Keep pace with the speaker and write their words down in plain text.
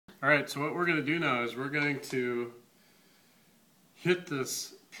Alright, so what we're going to do now is we're going to hit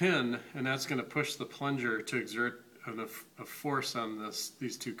this pin, and that's going to push the plunger to exert a force on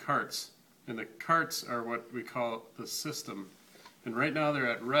these two carts. And the carts are what we call the system. And right now they're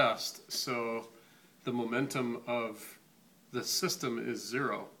at rest, so the momentum of the system is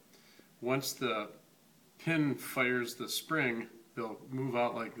 0. Once the pin fires the spring, they'll move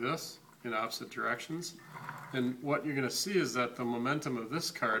out like this in opposite directions. And what you're going to see is that the momentum of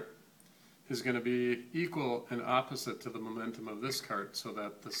this cart is going to be equal and opposite to the momentum of this cart, so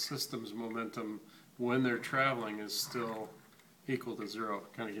that the system's momentum when they're traveling is still equal to 0.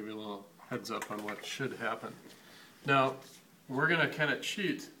 Kind of give you a little heads up on what should happen. Now, we're going to kind of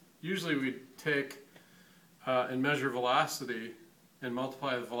cheat. Usually we take and measure velocity and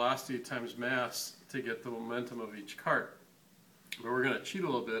multiply the velocity times mass to get the momentum of each cart. But we're going to cheat a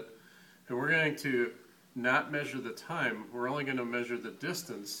little bit, and we're going to not measure the time. We're only going to measure the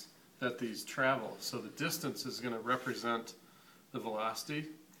distance that these travel. So the distance is going to represent the velocity.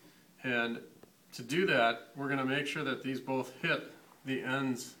 And to do that, we're going to make sure that these both hit the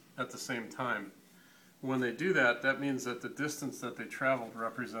ends at the same time. When they do that, that means that the distance that they traveled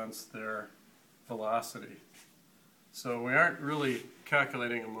represents their velocity. So we aren't really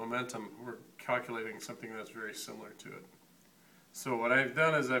calculating a momentum, we're calculating something that's very similar to it. So what I've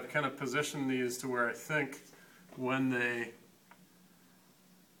done is I've kind of positioned these to where I think when they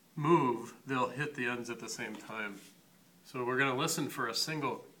move, they'll hit the ends at the same time. So we're going to listen for a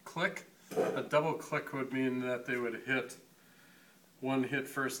single click. A double click would mean that they would hit one hit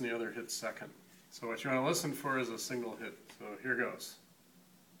first and the other hit second. So what you want to listen for is a single hit. So here goes.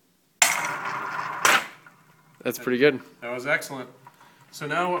 That's pretty good. That was excellent. So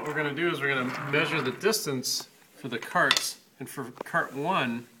now what we're going to do is we're going to measure the distance for the carts. And for cart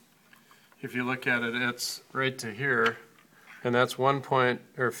 1, if you look at it, it's right to here. And that's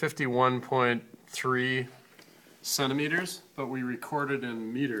 51.3 centimeters, but we recorded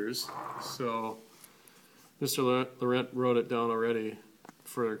in meters. So Mr. Laurent wrote it down already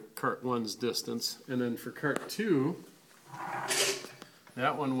for cart 1's distance. And then for cart 2,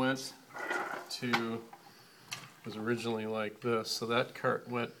 that one went to, was originally like this. So that cart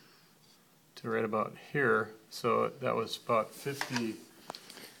went to right about here. So that was about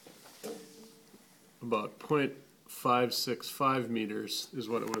 0.565 meters is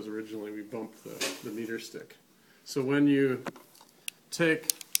what it was originally. We bumped the meter stick. So when you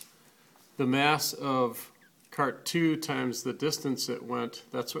take the mass of cart 2 times the distance it went,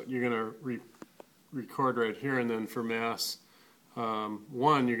 that's what you're going to record right here. And then for mass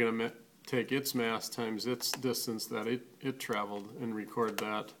 1, you're going to take its mass times its distance that it traveled and record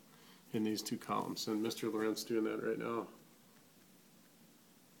that in these two columns. And Mr. Laurent's doing that right now.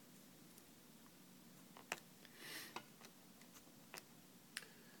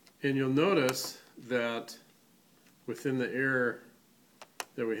 And you'll notice that within the air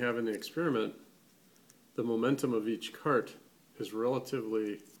that we have in the experiment, the momentum of each cart is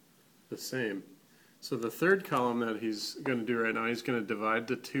relatively the same. So the third column that he's going to do right now, he's going to divide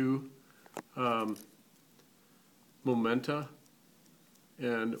the two momenta.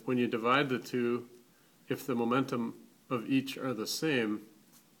 And when you divide the two, if the momentum of each are the same,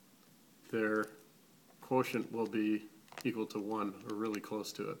 their quotient will be equal to 1, or really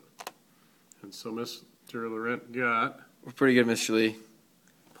close to it. And so Mr. Laurent got... We're pretty good, Mr. Lee.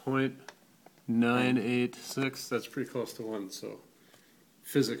 0.986, that's pretty close to 1, so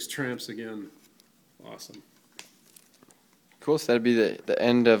physics tramps again. Awesome. Cool, so that'd be the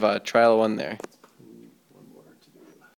end of trial 1 there.